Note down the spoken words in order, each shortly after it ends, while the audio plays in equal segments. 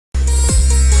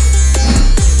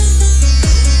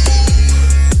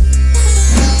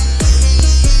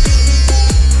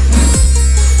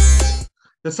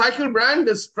The cycle brand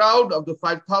is proud of the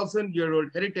 5,000-year-old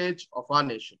heritage of our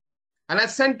nation and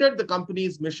has centered the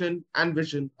company's mission and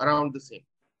vision around the same.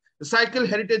 The Cycle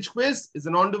Heritage Quiz is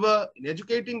an endeavor in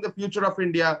educating the future of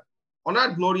India on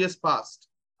our glorious past,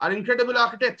 our incredible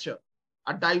architecture,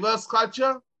 our diverse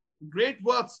culture, great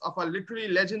works of our literary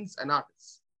legends and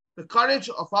artists, the courage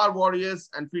of our warriors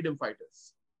and freedom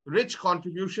fighters, rich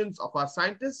contributions of our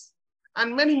scientists,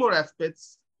 and many more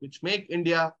aspects which make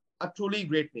India a truly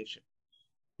great nation.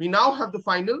 We now have the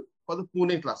final for the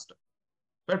Pune cluster,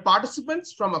 where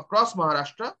participants from across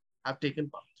Maharashtra have taken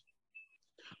part.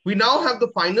 We now have the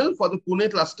final for the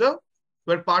Pune cluster,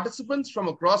 where participants from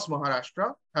across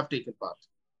Maharashtra have taken part.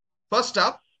 First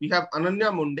up, we have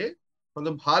Ananya Munde from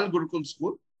the Bhal Gurukul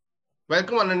School.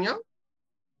 Welcome, Ananya.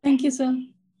 Thank you, sir.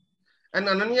 And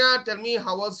Ananya, tell me,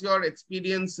 how was your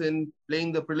experience in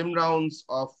playing the prelim rounds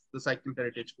of the Cycle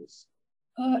Heritage Quiz?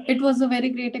 It was a very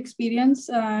great experience,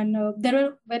 and there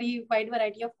were very wide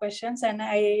variety of questions, and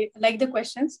I like the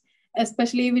questions,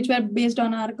 especially which were based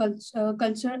on our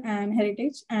culture and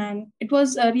heritage. And it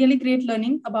was a really great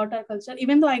learning about our culture,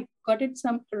 even though I got it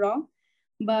some wrong,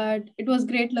 but it was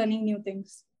great learning new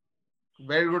things.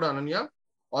 Very good, Ananya.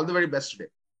 All the very best today.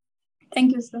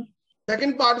 Thank you, sir.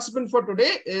 Second participant for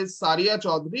today is Saria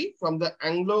Chaudhary from the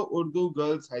Anglo-Urdu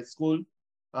Girls High School.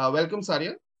 Welcome,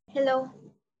 Saria. Hello.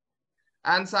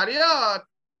 And Saria,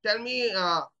 tell me,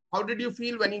 how did you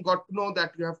feel when you got to know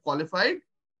that you have qualified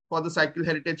for the Cycle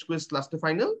Heritage Quiz Cluster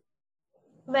Final?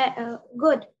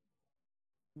 Good.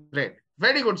 Great.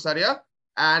 Very good, Saria.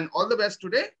 And all the best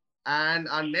today. And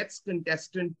our next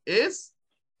contestant is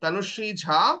Tanushri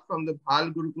Jha from the Bhal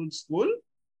Gurukul School.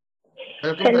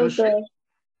 Welcome, Hello, Tanushri. sir.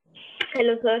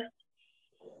 Hello, sir.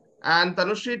 And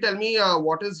Tanushri, tell me,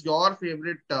 what is your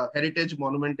favorite heritage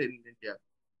monument in India?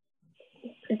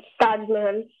 It's Taj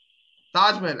Mahal.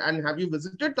 Taj Mahal. And have you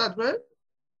visited Taj Mahal?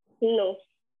 No.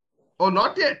 Oh,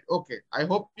 not yet. Okay. I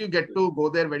hope you get to go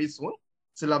there very soon.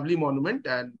 It's a lovely monument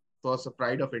and it's a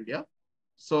pride of India.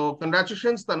 So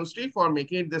congratulations, Tanushri, for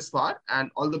making it this far,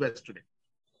 and all the best today.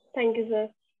 Thank you, sir.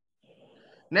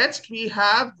 Next, we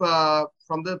have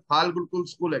from the Bhal Gurukul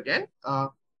School again,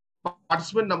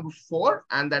 participant number 4,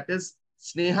 and that is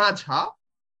Sneha Jha.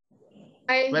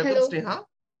 Hi, Welcome, hello. Sneha.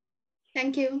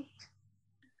 Thank you.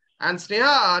 And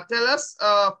Sneha, tell us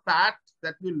a fact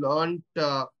that you learned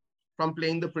from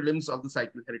playing the prelims of the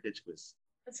Cycle Heritage Quiz.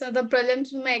 So the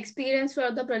prelims, my experience for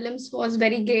the prelims was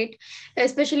very great,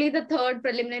 especially the third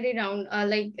preliminary round.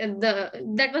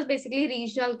 That was basically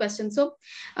regional questions. So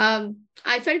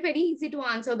I felt very easy to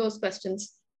answer those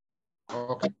questions.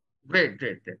 Okay, great.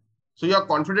 So you are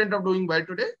confident of doing well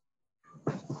today?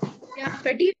 Yeah,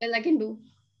 pretty well I can do.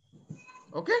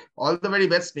 Okay, all the very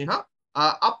best, Neha.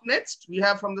 Up next, we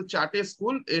have from the Chate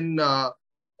School in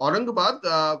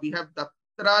Aurangabad, we have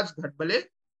Dattaraj Dhadbale.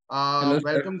 Hello,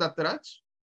 welcome, sir. Dattaraj.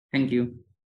 Thank you.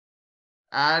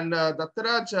 And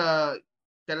Dattaraj,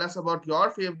 tell us about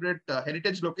your favorite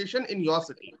heritage location in your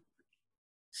city.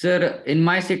 Sir, in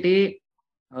my city,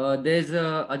 there's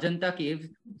Ajanta caves.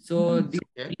 So these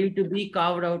need to be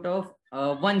carved out of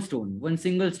one stone, one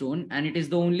single stone, and it is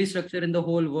the only structure in the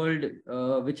whole world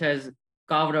which has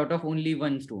carved out of only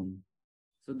one stone.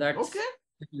 So that's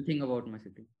the thing about my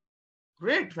city.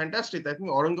 Great, fantastic. I think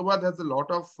Aurangabad has a lot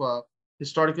of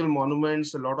historical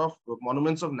monuments, a lot of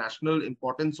monuments of national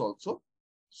importance also.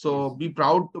 So be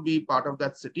proud to be part of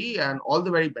that city, and all the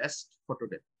very best for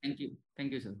today. Thank you.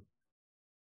 Thank you, sir.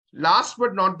 Last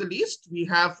but not the least, we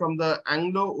have from the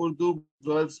Anglo-Urdu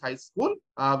Girls High School,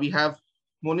 we have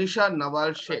Monisha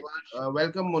Nawal Sheikh.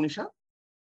 Welcome, Monisha.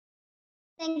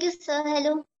 Thank you, sir.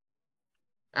 Hello.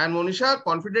 And Monisha,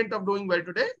 confident of doing well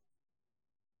today?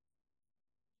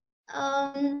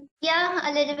 Yeah,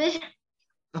 a little bit.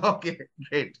 Okay,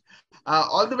 great.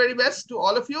 All the very best to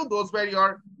all of you. Those were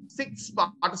your 6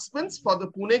 participants for the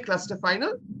Pune Cluster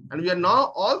Final. And we are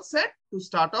now all set to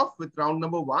start off with round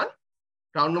number 1.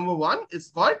 Round number 1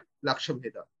 is called Lakshya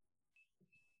Bheda.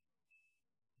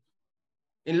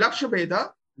 In Lakshya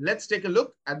Bheda, let's take a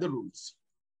look at the rules.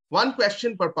 1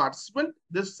 question per participant.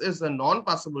 This is a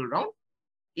non-passable round.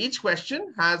 Each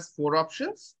question has 4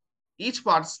 options. Each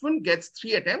participant gets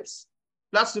 3 attempts,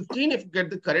 plus 15 if you get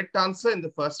the correct answer in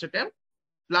the first attempt,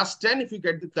 plus 10 if you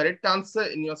get the correct answer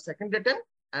in your second attempt,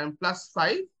 and plus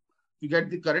 5 if you get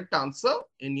the correct answer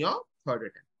in your third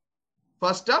attempt.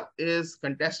 First up is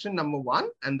contestant number 1,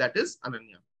 and that is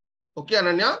Ananya. Okay,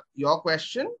 Ananya, your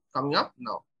question coming up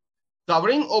now.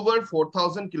 Covering over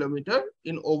 4,000 kilometers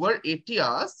in over 80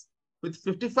 hours with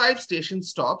 55 station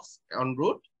stops en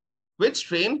route, which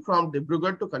train from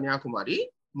Dibrugarh to Kanyakumari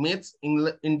makes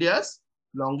India's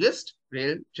longest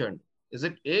rail journey. Is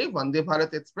it A, Vande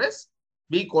Bharat Express,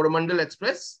 B, Coromandel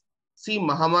Express, C,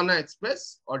 Mahamana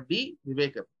Express, or D,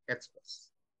 Vivek Express?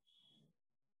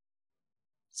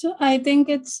 So I think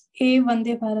it's A,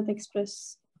 Vande Bharat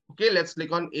Express. Okay, let's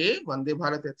click on A, Vande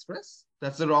Bharat Express.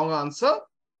 That's the wrong answer.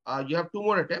 You have 2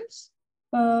 more attempts.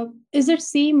 Is it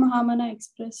C, Mahamana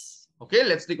Express? Okay,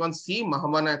 let's click on C,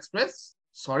 Mahamana Express.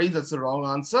 Sorry, that's the wrong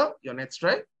answer. Your next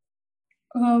try.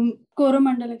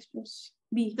 Coromandel Express,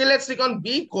 B. Okay, let's click on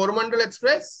B, Coromandel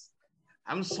Express.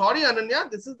 I'm sorry,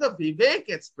 Ananya, this is the Vivek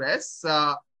Express.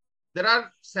 There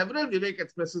are several Vivek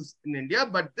Expresses in India,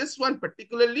 but this one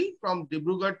particularly from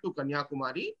Dibrugarh to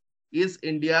Kanyakumari is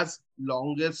India's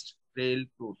longest rail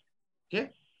route. Okay.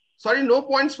 Sorry, no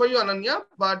points for you, Ananya,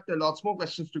 but lots more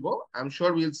questions to go. I'm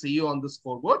sure we'll see you on the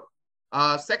scoreboard.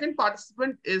 Second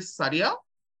participant is Saria.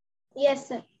 Yes,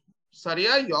 sir.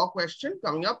 Saria, your question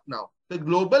coming up now. The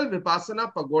Global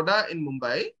Vipassana Pagoda in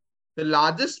Mumbai, the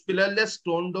largest pillarless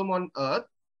stone dome on earth,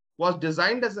 was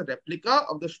designed as a replica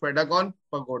of the Shwedagon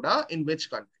Pagoda in which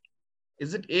country?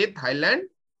 Is it A, Thailand,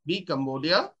 B,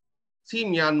 Cambodia, C,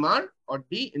 Myanmar, or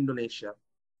D, Indonesia?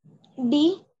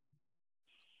 D.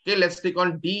 Okay, let's click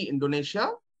on D,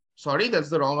 Indonesia. Sorry, that's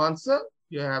the wrong answer.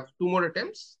 You have 2 more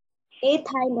attempts. A,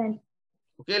 Thailand.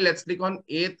 Okay, let's click on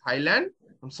A, Thailand.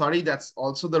 I'm sorry, that's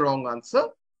also the wrong answer.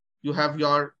 You have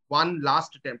your one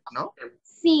last attempt now.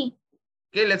 C.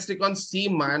 Okay, let's click on C,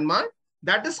 Myanmar.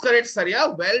 That is correct, Saria.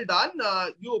 Well done.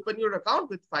 You open your account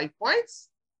with 5 points.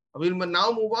 We'll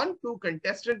now move on to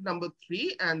contestant number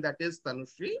 3, and that is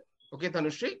Tanushri. Okay,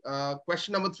 Tanushri,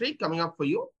 question number 3 coming up for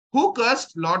you. Who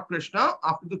cursed Lord Krishna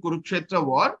after the Kurukshetra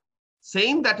war,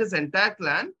 saying that his entire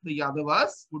clan, the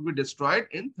Yadavas, would be destroyed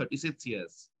in 36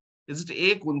 years? Is it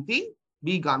A, Kunti,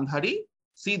 B, Gandhari,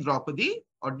 C, Draupadi,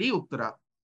 or D, Uttara?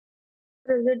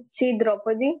 Is it C,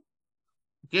 Draupadi?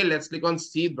 Okay, let's click on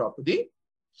C, Draupadi.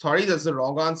 Sorry, that's the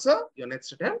wrong answer. Your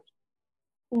next attempt.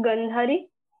 Gandhari.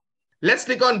 Let's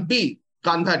click on B,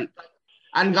 Gandhari.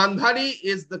 And Gandhari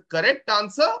is the correct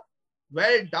answer.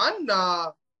 Well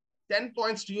done. 10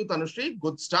 points to you, Tanushri.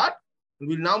 Good start.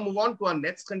 We'll now move on to our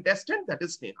next contestant, that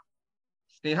is Sneha.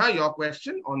 Sneha, your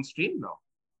question on screen now.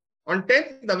 On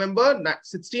 10th November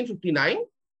 1659,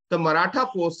 the Maratha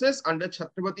forces under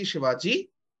Chhatrapati Shivaji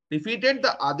defeated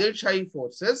the Adil Shahi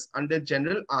forces under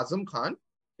General Azam Khan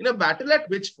in a battle at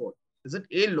which fort? Is it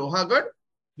A, Lohagarh,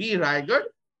 B, Raigad,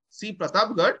 C,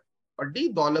 Pratapgarh, or D,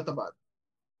 Daulatabad?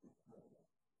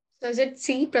 So is it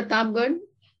C, Pratapgarh?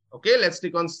 Okay, let's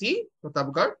click on C,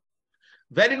 Pratapgarh.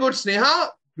 Very good, Sneha.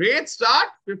 Great start.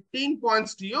 15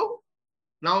 points to you.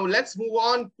 Now let's move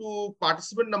on to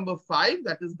participant number 5,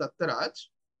 that is Dattaraj.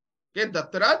 Okay,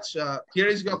 Dattaraj, here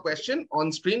is your question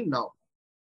on screen now.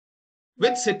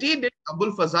 Which city did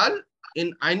Abul Fazal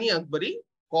in Aini Akbari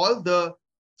call the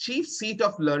chief seat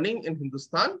of learning in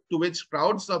Hindustan, to which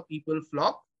crowds of people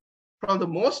flock from the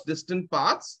most distant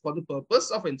parts for the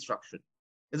purpose of instruction?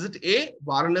 Is it A,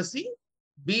 Varanasi,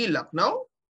 B, Lucknow,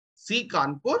 C,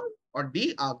 Kanpur, or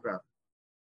D, Agra?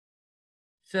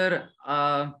 Sir,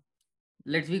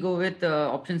 let's go with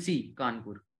option C,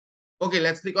 Kanpur. Okay,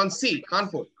 let's click on C,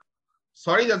 Kanpur.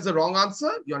 Sorry, that's the wrong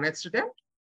answer. Your next attempt?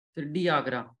 Sir, D,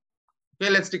 Agra. Okay,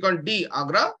 let's click on D,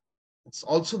 Agra. It's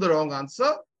also the wrong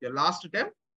answer. Your last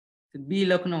attempt? B,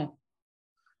 Lucknow.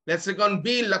 Let's click on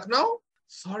B, Lucknow.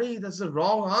 Sorry, that's the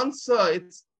wrong answer.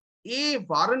 It's A,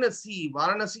 Varanasi.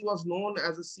 Varanasi was known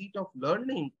as a seat of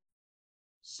learning.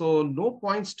 So no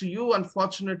points to you,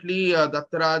 unfortunately,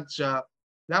 Dattaraj.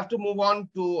 We have to move on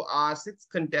to our 6th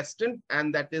contestant,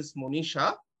 and that is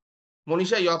Monisha.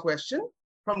 Monisha, your question.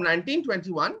 From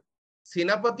 1921,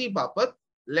 Senapati Bapat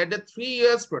led a 3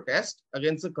 years protest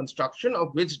against the construction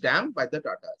of which dam by the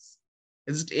Tatas?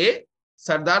 Is it A,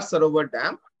 Sardar Sarovar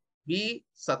Dam, B,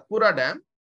 Satpura Dam,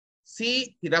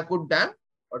 C, Hirakud Dam,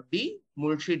 or D,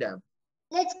 Mulshi Dam?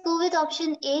 Let's go with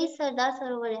option A, Sardar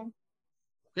Sarovar Dam.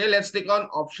 Okay, let's click on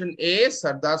option A,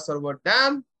 Sardar Sarovar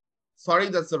Dam. Sorry,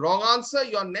 that's the wrong answer.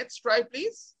 Your next try,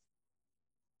 please.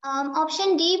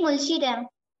 Option D, Mulshi Dam.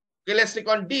 Okay, let's click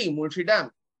on D, Mulshi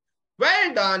Dam.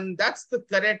 Well done. That's the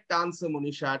correct answer,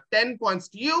 Monisha. 10 points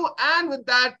to you. And with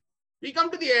that, we come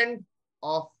to the end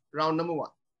of round number 1.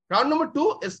 Round number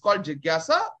 2 is called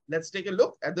Jigyasa. Let's take a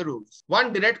look at the rules.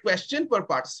 1 direct question per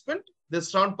participant.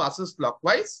 This round passes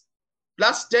clockwise.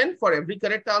 Plus 10 for every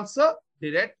correct answer,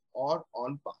 direct or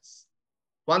on pass.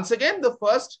 Once again, the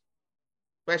first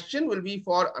question will be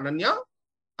for Ananya.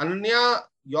 Ananya,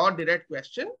 your direct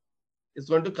question is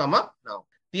going to come up now.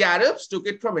 The Arabs took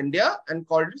it from India and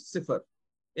called it Sifar.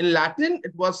 In Latin,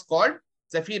 it was called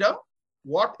Zephyra.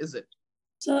 What is it?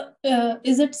 So,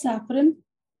 is it saffron?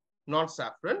 Not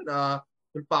saffron.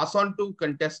 We'll pass on to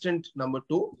contestant number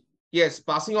 2. Yes,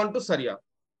 passing on to Saria.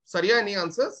 Saria, any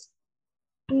answers?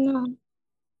 No.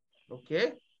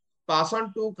 Okay. Pass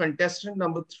on to contestant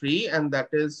number 3, and that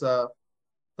is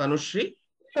Tanushri.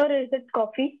 Sir, is it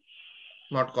coffee?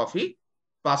 Not coffee.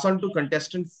 Pass on to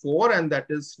contestant 4, and that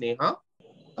is Sneha.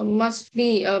 Must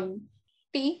be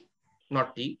tea.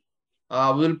 Not tea. We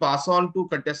will pass on to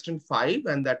contestant 5,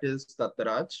 and that is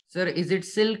Tattaraj. Sir, is it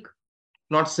silk?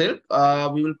 Not silk.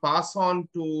 We will pass on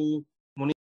to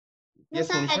Monisha. Yes,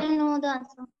 Sir, I Monisha. don't know the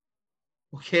answer.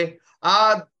 Okay.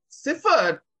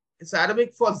 Cipher is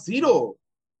Arabic for zero.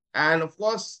 And of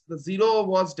course, the zero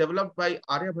was developed by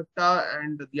Aryabhatta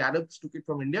and the Arabs took it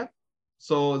from India.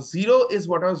 So zero is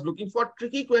what I was looking for.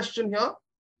 Tricky question here,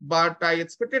 but I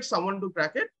expected someone to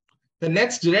crack it. The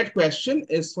next direct question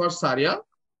is for Saria.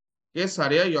 Yes,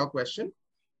 Saria, your question.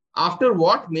 After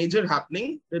what major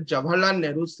happening did Jawaharlal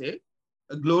Nehru say,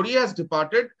 "A glory has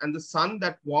departed and the sun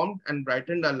that warmed and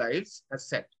brightened our lives has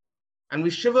set, and we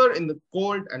shiver in the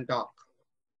cold and dark"?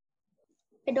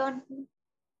 I don't know.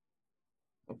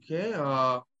 Okay.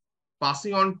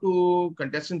 Passing on to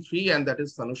contestant 3, and that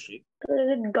is Tanushri. Is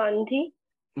it Gandhi?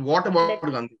 What about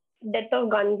Gandhi? Death of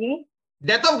Gandhi?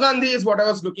 Death of Gandhi is what I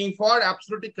was looking for.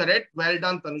 Absolutely correct. Well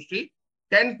done, Tanushri.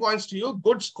 10 points to you.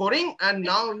 Good scoring. And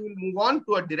now we will move on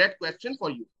to a direct question for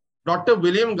you. Dr.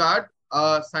 William Gard,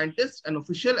 a scientist and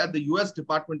official at the US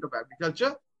Department of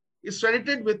Agriculture, is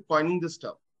credited with coining this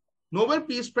term. Nobel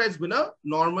Peace Prize winner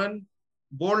Norman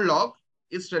Borlaug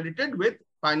is credited with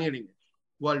pioneering it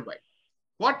worldwide.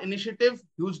 What initiative,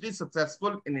 hugely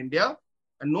successful in India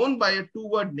and known by a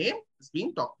two-word name, is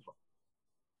being talked about?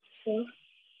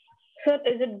 Sir,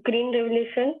 is it Green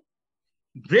Revolution?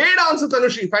 Great answer,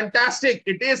 Tanushri. Fantastic.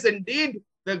 It is indeed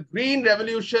the Green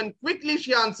Revolution. Quickly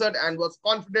she answered and was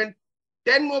confident.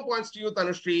 10 more points to you,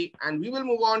 Tanushri. And we will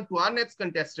move on to our next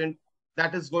contestant.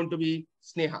 That is going to be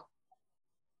Sneha.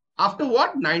 After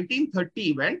what 1930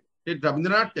 event did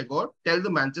Rabindranath Tagore tell the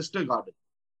Manchester Garden?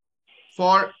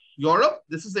 For Europe,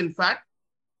 this is in fact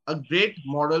a great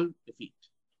moral defeat.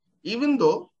 Even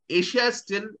though Asia is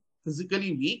still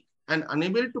physically weak and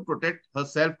unable to protect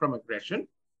herself from aggression,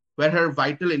 where her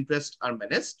vital interests are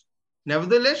menaced,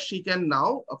 nevertheless, she can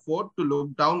now afford to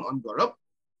look down on Europe,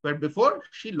 where before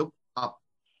she looked up.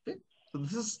 Okay? So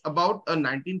this is about a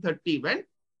 1930 event.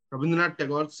 Rabindranath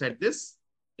Tagore said this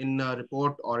in a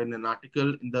report or in an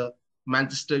article in the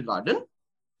Manchester Garden.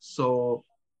 So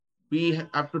we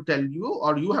have to tell you,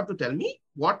 or you have to tell me,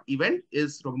 what event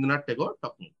is Rabindranath Tagore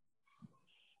talking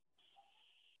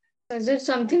about? Is it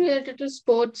something related to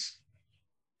sports?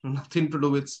 Nothing to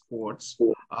do with sports.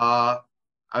 I'll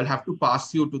have to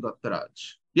pass you to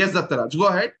Dattaraj. Yes, Dattaraj, go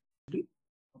ahead. Okay,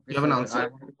 You have an sir, answer? I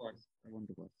want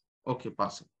to pass. Okay,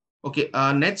 pass it. Okay,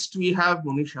 next we have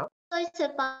Monisha. Sorry,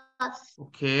 sir, pass.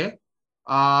 Okay.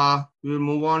 We will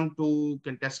move on to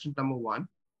contestant number 1,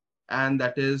 and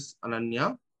that is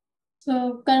Ananya.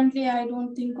 So currently, I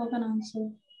don't think of an answer.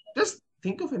 Just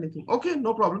think of anything. Okay,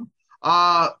 no problem.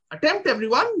 Attempt,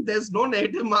 everyone. There's no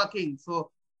negative marking.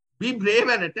 So be brave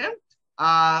and attempt.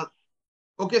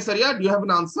 Okay, Saria, do you have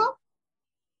an answer?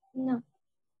 No.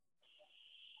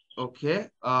 Okay.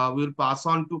 We'll pass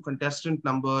on to contestant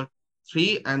number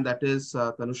 3, and that is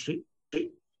Tanushri.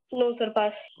 No, sir,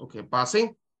 pass. Okay,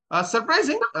 passing.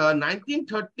 Surprising.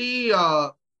 1930,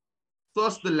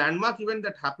 first, the landmark event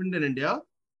that happened in India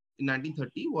in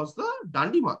 1930 was the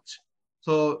Dandi March.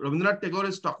 So Rabindranath Tagore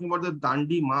is talking about the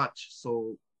Dandi March.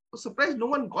 So I was surprised no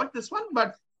one got this one,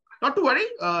 but not to worry.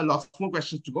 Lots more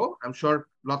questions to go. I'm sure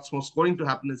lots more scoring to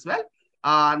happen as well.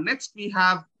 Next, we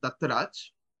have Dattaraj.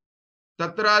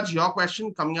 Dattaraj, your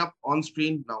question coming up on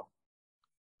screen now.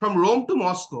 From Rome to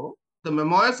Moscow, The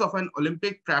Memoirs of an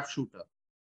Olympic Trap Shooter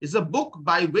is a book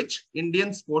by which Indian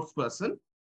sportsperson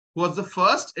who was the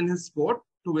first in his sport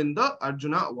to win the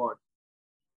Arjuna Award?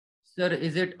 Sir,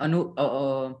 is it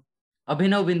Abhinav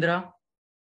Bindra?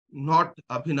 Not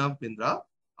Abhinav Bindra.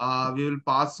 We will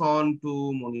pass on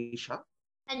to Monisha.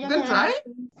 You can have try. an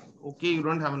answer. Okay, you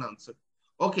don't have an answer.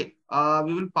 Okay,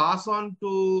 we will pass on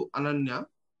to Ananya.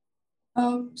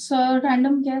 So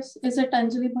random guess, is it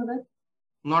Anjali Bhagat?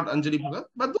 Not Anjali Bhagat,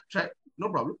 but do try. No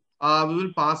problem. We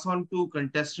will pass on to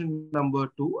contestant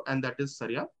number 2, and that is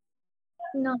Saria.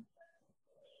 No.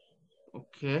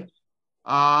 Okay.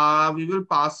 We will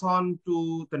pass on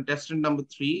to contestant number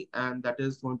 3, and that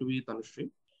is going to be Tanushri.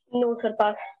 No, sir,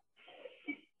 pass.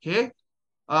 Okay.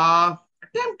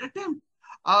 Attempt.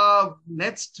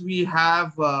 Next we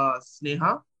have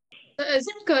Sneha. Is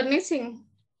it Karni Singh?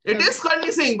 It is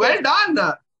Karni Singh. Well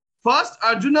done. First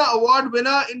Arjuna Award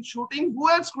winner in shooting. Who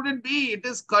else could it be? It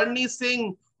is Karni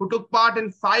Singh, who took part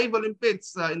in 5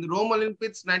 Olympics. In the Rome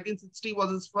Olympics, 1960 was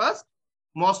his first.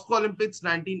 Moscow Olympics,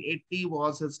 1980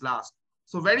 was his last.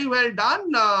 So very well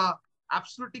done.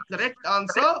 Absolutely correct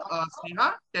answer,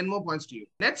 Sneha. 10 more points to you.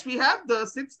 Next, we have the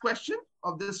 6th question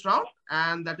of this round,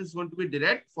 and that is going to be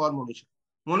direct for Monisha.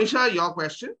 Monisha, your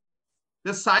question.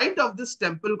 The site of this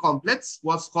temple complex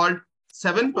was called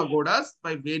 7 Pagodas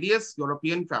by various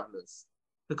European travelers.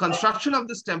 The construction of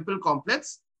this temple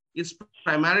complex is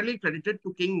primarily credited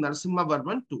to King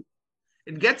Narasimhavarman II.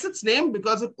 It gets its name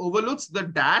because it overlooks the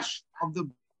dash of the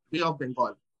Bay of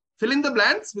Bengal. Fill in the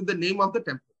blanks with the name of the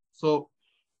temple. So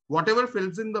whatever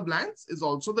fills in the blanks is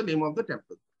also the name of the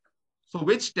temple. So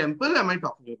which temple am I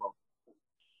talking about?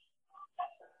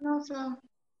 No, sir.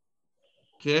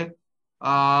 Okay.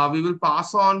 We will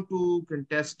pass on to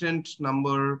contestant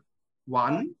number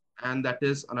 1, and that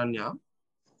is Ananya.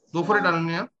 Go for it,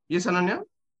 Ananya. Yes, Ananya?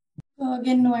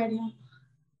 Again, no idea.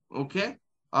 Okay.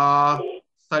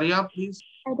 Saria, please.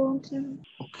 I don't know.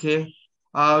 Okay.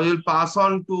 We will pass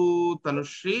on to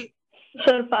Tanushri.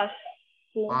 Sir, pass.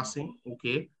 No. Passing.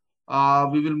 Okay.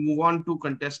 We will move on to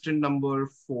contestant number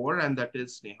 4, and that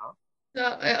is Sneha.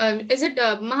 Is it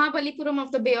Mahabalipuram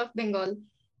of the Bay of Bengal?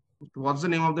 What's the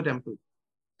name of the temple?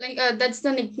 Like that's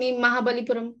the nickname,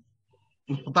 Mahabalipuram.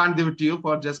 Can't give it to you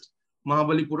for just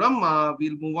Mahabalipuram.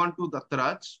 We'll move on to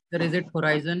Dattaraj. Sir, is it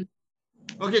Horizon?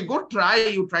 Okay, go try.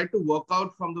 You try to work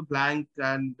out from the blank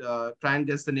and try and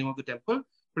guess the name of the temple.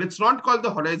 But it's not called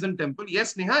the Horizon Temple.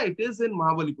 Yes, Neha, it is in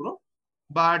Mahabalipuram.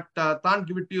 But can't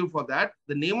give it to you for that.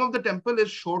 The name of the temple is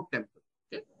Short Temple.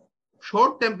 Okay?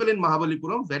 Short Temple in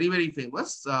Mahabalipuram, very, very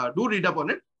famous. Do read up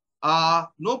on it.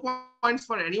 No points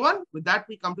for anyone. With that,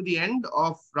 we come to the end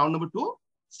of round number 2.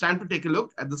 It's time to take a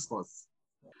look at the scores.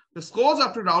 The scores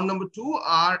after round number 2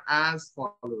 are as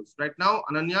follows. Right now,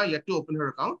 Ananya yet to open her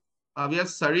account. We have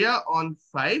Saria on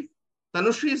 5.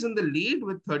 Tanushri is in the lead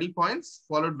with 30 points,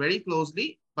 followed very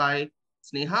closely by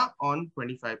Sneha on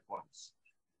 25 points.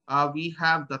 We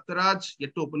have Dattaraj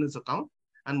yet to open his account,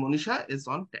 and Monisha is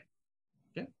on 10.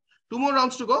 Okay, 2 more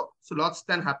rounds to go, so lots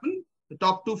can happen. The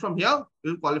top 2 from here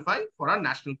will qualify for our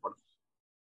national qualifier.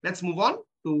 Let's move on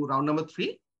to round number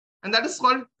 3, and that is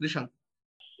called Trishanku.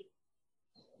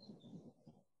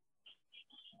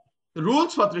 The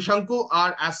rules for Trishanku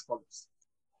are as follows.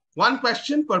 1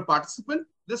 question per participant.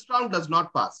 This round does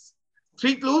not pass.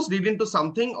 3 clues lead into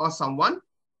something or someone,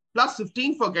 plus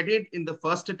 15 for getting it in the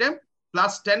first attempt,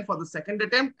 plus 10 for the second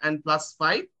attempt, and plus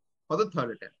 5 for the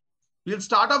third attempt. We'll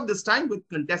start off this time with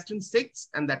contestant 6,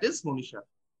 and that is Monisha.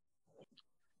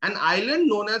 An island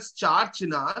known as Char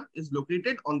Chinar is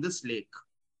located on this lake.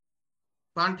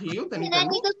 Can't hear you. Can you tell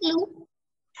me? a clue?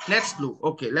 Next clue.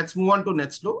 Okay, let's move on to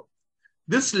next clue.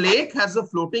 This lake has a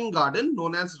floating garden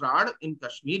known as Rad in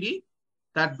Kashmiri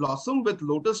that blossom with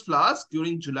lotus flowers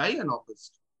during July and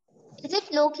August. Is it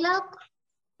Loklak?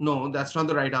 No, that's not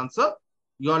the right answer.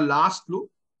 Your last clue.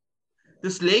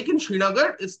 This lake in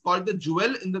Srinagar is called the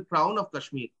jewel in the crown of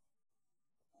Kashmir.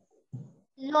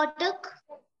 Lotak?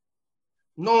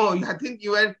 No, I think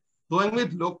you were going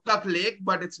with Loktak Lake,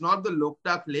 but it's not the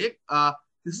Loktak Lake.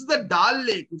 This is the Dal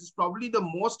Lake, which is probably the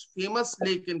most famous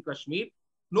lake in Kashmir.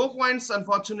 No points,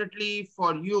 unfortunately,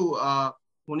 for you,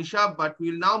 Monisha, but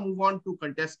we'll now move on to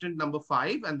contestant number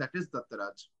 5, and that is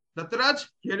Dattaraj. Dattaraj,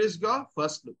 here is your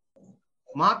first clue.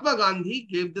 Mahatma Gandhi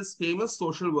gave this famous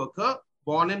social worker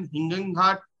born in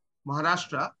Hinganghat,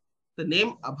 Maharashtra, the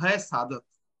name Abhay Sadat.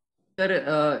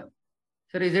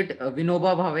 Sir, is it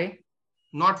Vinoba Bhave?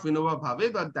 Not Vinoba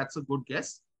Bhave, but that's a good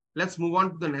guess. Let's move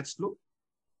on to the next clue.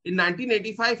 In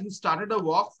 1985, he started a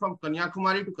walk from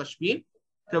Kanyakumari to Kashmir,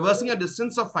 traversing a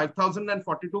distance of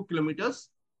 5,042 kilometers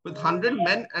with 100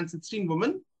 men and 16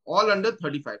 women, all under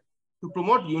 35, to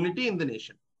promote unity in the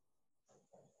nation.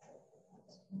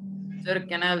 Sir,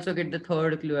 can I also get the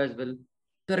third clue as well?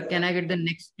 Sir, can I get the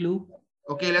next clue?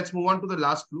 Okay, let's move on to the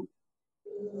last clue.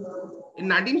 In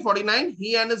 1949,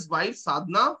 he and his wife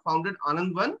Sadhna founded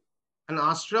Anandvan, an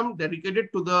ashram dedicated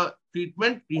to the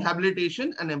treatment,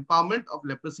 rehabilitation, and empowerment of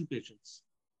leprosy patients.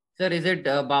 Sir, is it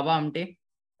Baba Amte?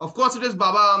 Of course, it is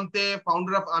Baba Amte,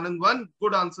 founder of Anandvan.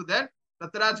 Good answer there.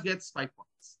 Dattaraj gets 5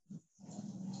 points.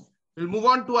 We'll move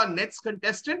on to our next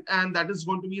contestant, and that is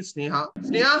going to be Sneha.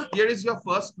 Sneha, here is your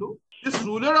first clue. This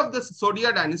ruler of the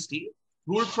Sisodia dynasty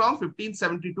ruled from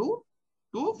 1572 to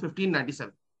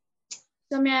 1597.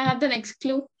 So may I have the next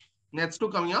clue? Next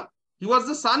clue coming up. He was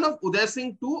the son of Uday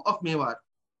Singh II of Mewar.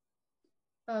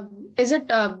 Is it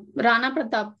Rana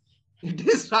Pratap? It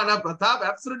is Rana Pratap,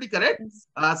 absolutely correct.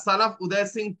 Son of Uday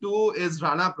Singh II is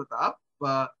Rana Pratap.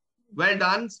 Well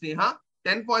done, Sneha.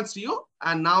 10 points to you.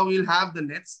 And now we'll have the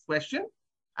next question.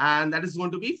 And that is going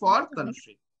to be for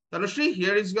Tanushri. Tanushri,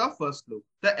 here is your first clue.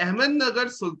 The Ahmednagar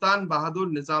Sultan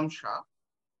Bahadur Nizam Shah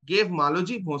gave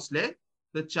Maloji Bhosle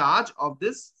the charge of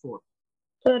this fort.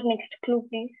 Sir, next clue,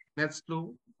 please. Next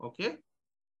clue. Okay.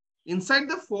 Inside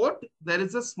the fort, there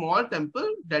is a small temple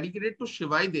dedicated to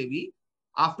Shivai Devi,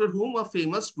 after whom a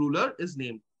famous ruler is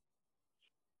named.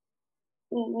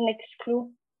 Next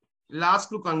clue. Last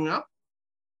clue coming up.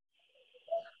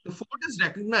 The fort is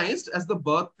recognized as the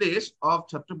birthplace of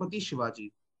Chhatrapati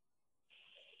Shivaji.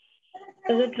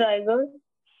 Is it Raigad?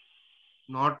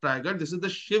 Not Raigad. This is the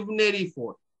Shivneri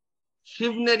Fort.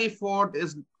 Shivneri Fort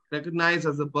is recognized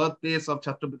as the birthplace of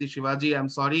Chhatrapati Shivaji. I'm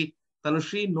sorry,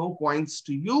 Tanushri, no points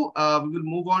to you. We will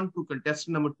move on to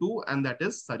contestant number 2, and that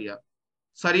is Sarya.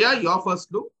 Sarya, your first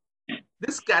clue.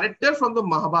 This character from the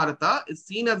Mahabharata is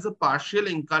seen as a partial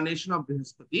incarnation of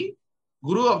Brihaspati,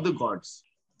 Guru of the gods.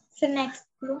 So next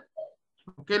clue.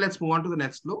 Okay, let's move on to the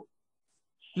next clue.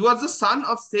 He was the son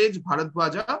of sage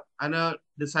Bharadwaja and a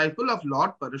disciple of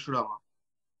Lord Parashurama.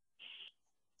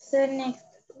 Sir, next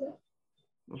clue.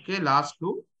 Okay, last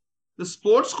clue. The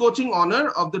sports coaching honor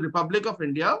of the Republic of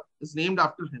India is named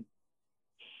after him.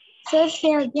 Sir,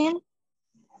 say again.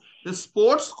 The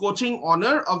sports coaching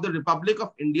honor of the Republic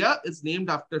of India is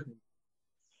named after him.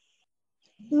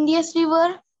 India's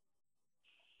river.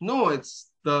 No, it's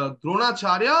the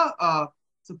Dronacharya.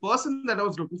 It's a person that I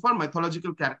was looking for,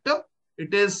 mythological character.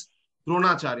 It is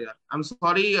Dronacharya. I'm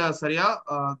sorry, Sarya.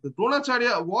 The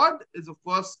Dronacharya award is, of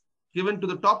course, given to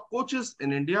the top coaches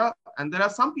in India. And there are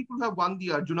some people who have won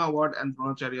the Arjuna award and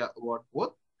Dronacharya award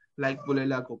both, like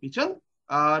Pulela Gopichand.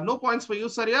 No points for you,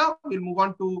 Sarya. We'll move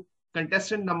on to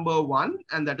contestant number 1,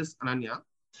 and that is Ananya.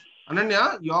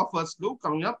 Ananya, your first clue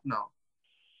coming up now.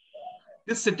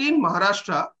 This city in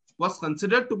Maharashtra was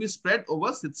considered to be spread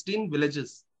over 16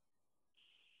 villages.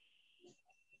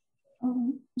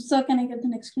 Sir, can I get the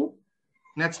next clue?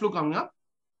 Next clue coming up.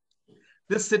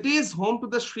 This city is home to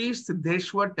the Sri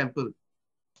Siddheshwar temple.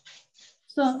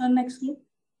 So, next clue.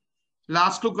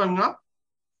 Last clue coming up.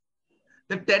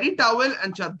 The terry towel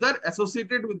and chaddar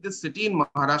associated with this city in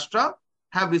Maharashtra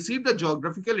have received a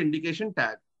geographical indication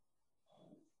tag.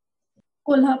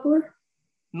 Kolhapur.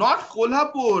 Not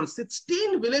Kolhapur.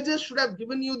 16 villages should have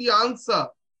given you the answer.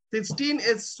 16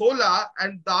 is Sola,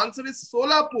 and the answer is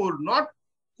Solapur, not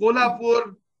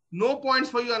Kolhapur. No points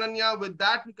for you, Ananya. With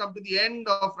that, we come to the end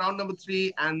of round number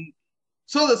 3. And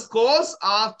so the scores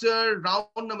after round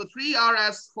number 3 are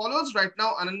as follows. Right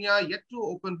now, Ananya yet to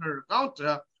open her account.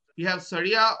 We have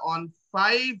Sarya on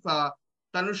 5.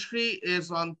 Tanushri is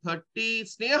on 30.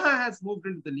 Sneha has moved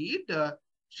into the lead.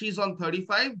 She's on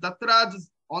 35. Dattaraj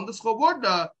is on the scoreboard.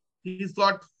 He's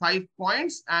got 5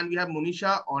 points. And we have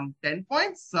Monisha on 10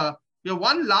 points. We have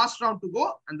one last round to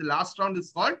go. And the last round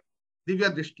is called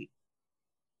Divya Drishti.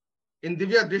 In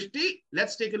Divya Drishti,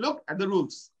 let's take a look at the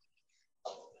rules.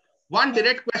 One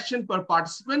direct question per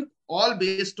participant, all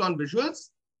based on visuals.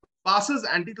 Passes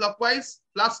anti-clockwise,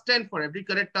 plus 10 for every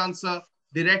correct answer,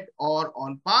 direct or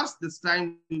on pass. This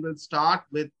time we will start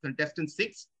with contestant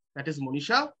 6, that is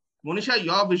Monisha. Monisha,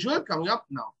 your visual coming up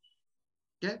now.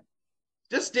 Okay.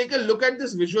 Just take a look at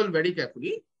this visual very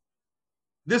carefully.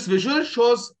 This visual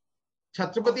shows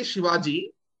Chhatrapati Shivaji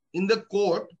in the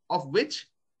court of which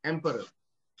emperor?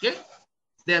 Okay.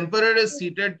 The emperor is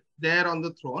seated there on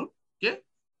the throne. Okay.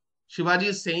 Shivaji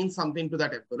is saying something to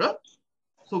that emperor.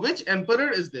 So which emperor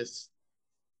is this?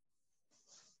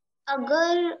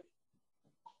 Agar.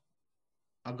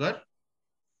 Agar.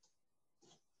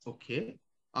 Okay.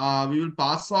 We will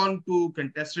pass on to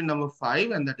contestant number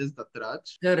 5, and that is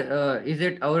Dattaraj. Sir, is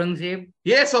it Aurangzeb?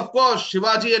 Yes, of course.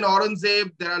 Shivaji and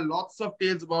Aurangzeb. There are lots of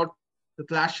tales about the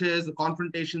clashes, the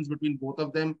confrontations between both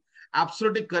of them.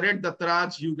 Absolutely correct,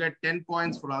 Dattaraj. You get 10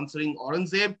 points for answering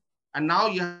Aurangzeb. And now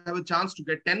you have a chance to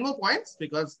get 10 more points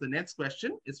because the next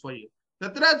question is for you.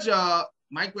 Dattaraj,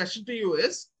 my question to you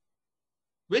is,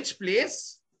 which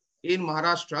place in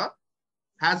Maharashtra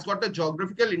has got a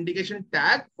geographical indication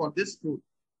tag for this fruit?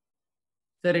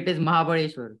 Sir, it is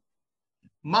Mahabaleshwar.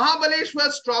 Mahabaleshwar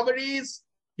strawberries.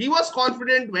 He was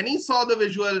confident when he saw the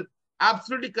visual.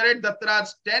 Absolutely correct, Dattaraj.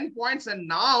 10 points. And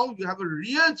now you have a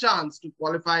real chance to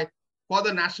qualify for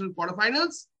the national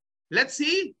quarterfinals. Let's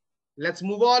see. Let's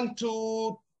move on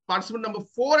to participant number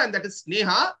 4, and that is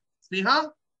Sneha. Sneha,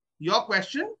 your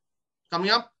question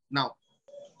coming up now.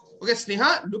 Okay,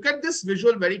 Sneha, look at this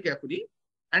visual very carefully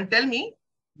and tell me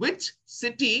which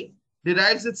city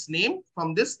derives its name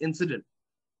from this incident.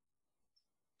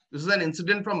 This is an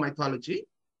incident from mythology.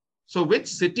 So which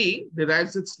city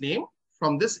derives its name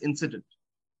from this incident?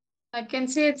 I can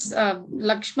say it's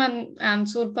Lakshman and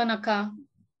Surpanaka.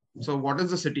 So what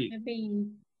is the city? Maybe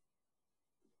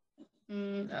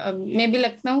Maybe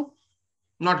Lucknow.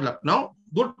 Not Lucknow.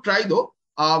 Good try though.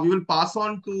 We will pass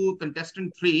on to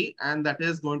contestant 3, and that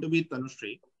is going to be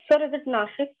Tanushree. Sir, is it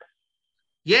Nashik?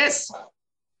 Yes,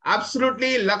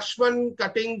 absolutely. Lakshman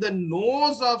cutting the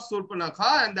nose of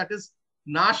Surpanakha, and that is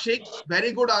Nashik.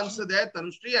 Very good answer there,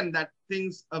 Tanushree, and that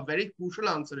thing's a very crucial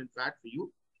answer, in fact, for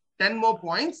you. 10 more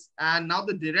points, and now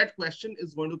the direct question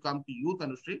is going to come to you,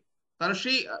 Tanushree.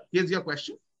 Tanushree, here's your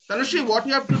question. Tanushree, what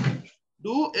you have to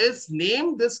do is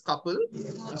name this couple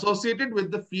associated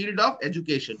with the field of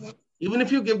education. Even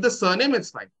if you give the surname, it's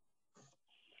fine.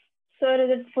 Sir,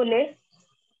 is it Phule?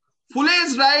 Phule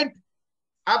is right.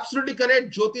 Absolutely correct.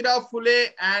 Jyotirao Phule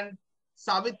and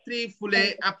Savitri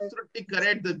Phule, absolutely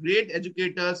correct. The great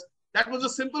educators. That was a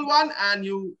simple one, and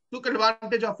you took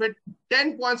advantage of it.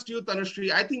 10 points to you,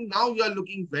 Tanushree. I think now you are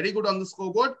looking very good on the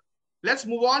scoreboard. Let's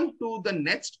move on to the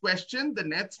next question. The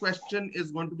next question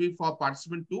is going to be for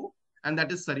participant 2, and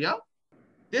that is Sarya.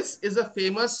 This is a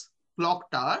famous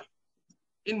clock tower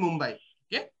in Mumbai.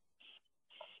 Okay,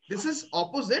 this is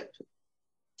opposite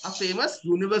a famous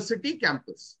university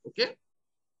campus. Okay,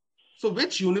 so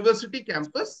which university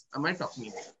campus am I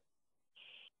talking about?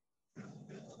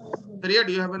 Sarya,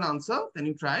 do you have an answer? Can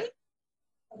you try?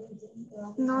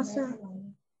 No, sir.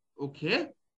 Okay.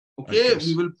 Okay,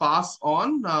 we will pass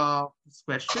on this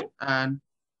question and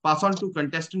pass on to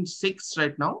contestant 6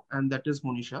 right now, and that is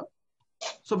Monisha.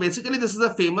 So basically, this is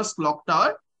a famous clock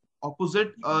tower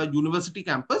opposite a university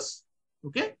campus.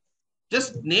 Okay,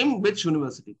 just name which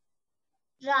university.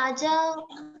 Raja.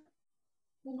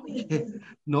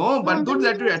 No, but good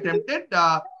that you attempted.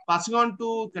 Passing on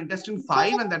to contestant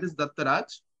 5, and that is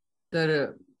Dattaraj.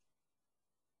 Sir,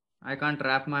 I can't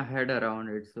wrap my head around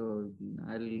it, so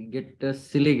I'll get a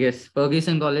silly guess.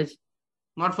 Ferguson College?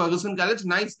 Not Ferguson College.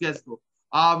 Nice guess though.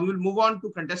 We will move on to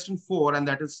contestant 4, and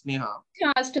that is Sneha.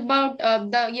 You asked about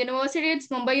the university. It's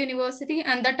Mumbai University,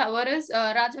 and the tower is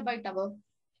Rajabai Tower.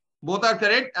 Both are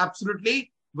correct.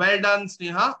 Absolutely. Well done,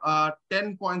 Sneha.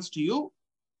 10 points to you.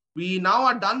 We now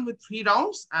are done with 3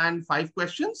 rounds and 5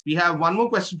 questions. We have 1 more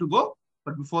question to go.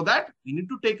 But before that, we need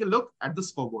to take a look at the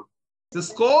scoreboard. The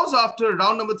scores after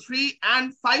round number 3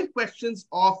 and 5 questions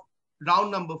of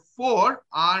round number 4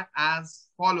 are as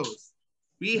follows.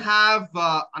 We have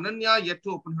Ananya yet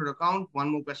to open her account. 1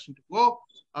 more question to go.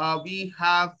 We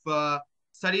have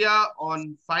Sarya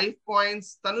on 5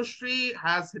 points. Tanushree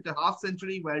has hit a half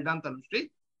century. Well done, Tanushree.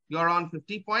 You're on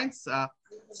 50 points.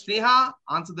 Sneha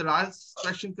answered the last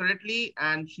question correctly,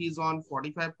 and she's on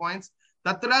 45 points.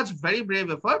 Dattaraj, very brave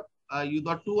effort. You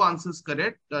got 2 answers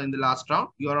correct in the last round.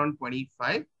 You're on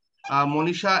 25.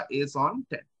 Monisha is on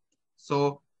 10.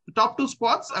 So the top 2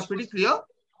 spots are pretty clear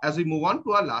as we move on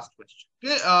to our last question.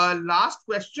 Okay, last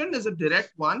question is a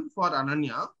direct one for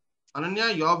Ananya.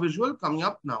 Ananya, your visual coming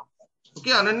up now.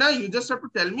 Okay, Ananya, you just have to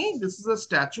tell me this is a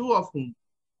statue of whom?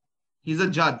 He's a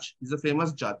judge. He's a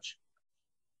famous judge.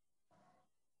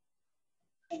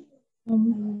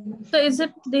 So is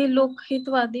it the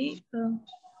Lokhitwadi?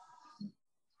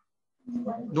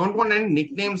 Don't want any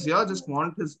nicknames here. Just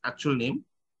want his actual name.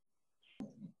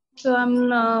 So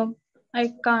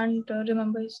I can't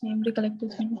remember his name, recollect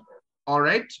his name. All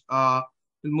right.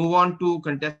 We'll move on to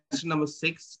contestant number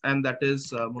 6, and that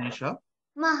is Monisha.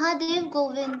 Mahadev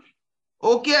Govind.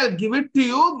 Okay, I'll give it to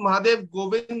you. Mahadev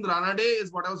Govind Ranade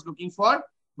is what I was looking for.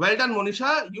 Well done,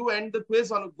 Monisha. You end the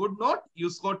quiz on a good note. You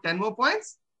scored 10 more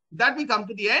points. That we come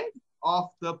to the end of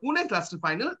the Pune Cluster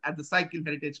Final at the Cycle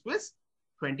Heritage Quiz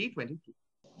 2022.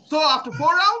 So after 4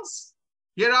 rounds,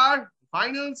 here are the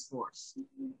final scores.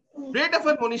 Great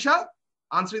effort, Monisha,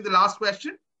 answering the last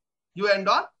question. You end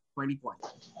on 20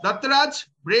 points. Dattaraj,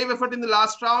 brave effort in the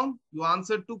last round. You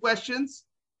answered 2 questions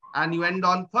and you end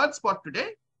on 3rd spot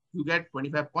today. You get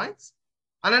 25 points.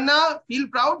 Ananya, feel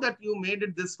proud that you made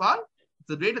it this far. It's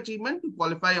a great achievement to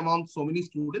qualify among so many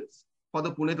students for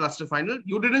the Pune Cluster Final.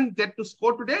 You didn't get to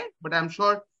score today, but I'm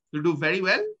sure you'll do very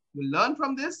well. You'll learn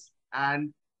from this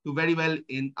and do very well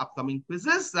in upcoming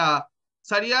quizzes.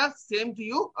 Sarya, same to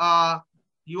you.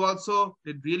 You also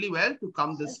did really well to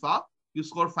come this far. You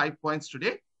scored 5 points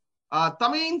today.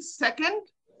 Tameen, 2nd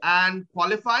and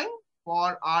qualifying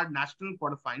for our national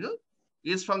quarterfinal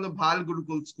is from the Bhal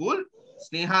Gurukul School,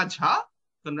 Sneha Jha.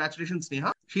 Congratulations,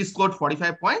 Sneha. She scored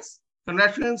 45 points.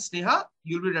 Congratulations, Sneha.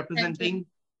 You'll be representing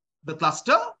the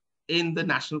cluster in the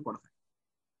national quarterfinal.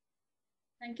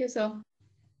 Thank you, sir.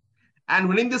 And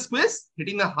winning this quiz,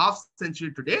 hitting a half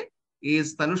century today,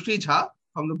 is Tanushree Jha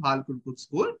from the Bhal Gurukul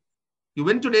School. You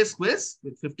win today's quiz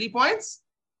with 50 points.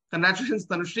 Congratulations,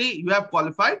 Tanushree. You have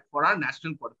qualified for our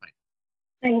national quarterfinal.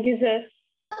 Thank you, sir.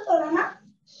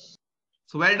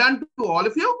 So well done to all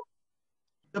of you.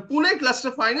 The Pune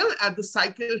Cluster Final at the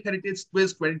Cycle Heritage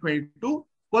Quiz 2022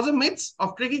 was a mix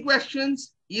of tricky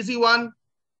questions, easy one,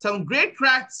 some great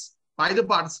cracks by the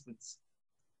participants.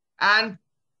 And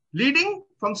leading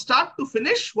from start to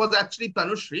finish was actually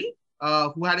Tanushri,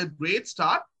 who had a great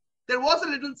start. There was a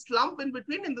little slump in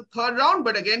between in the third round,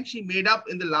 but again, she made up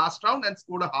in the last round and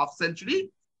scored a half century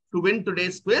to win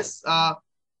today's quiz.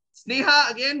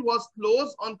 Sneha again was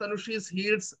close on Tanushri's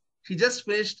heels. She just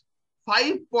finished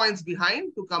 5 points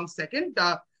behind to come second.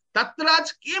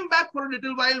 Tattaraj came back for a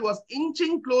little while, was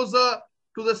inching closer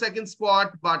to the second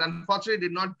spot, but unfortunately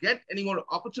did not get any more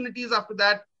opportunities after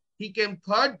that. He came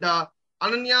third.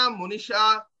 Ananya,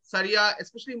 Monisha, Saria,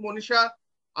 especially Monisha,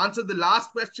 answered the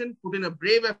last question, put in a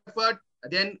brave effort.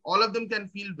 Again, all of them can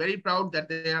feel very proud that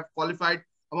they have qualified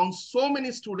among so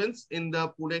many students in the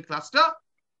Pune cluster.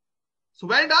 So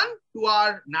well done to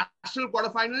our national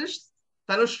quarterfinalists,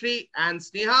 Tanushri and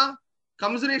Sneha.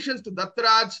 Commiserations to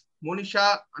Dattaraj,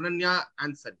 Monisha, Ananya,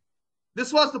 and Sari.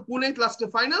 This was the Pune Cluster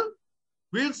Final.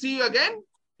 We'll see you again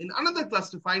in another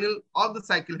cluster final of the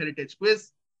Cycle Heritage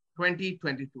Quiz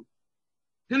 2022.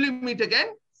 Till we meet again,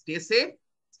 stay safe,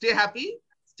 stay happy,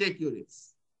 stay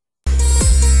curious.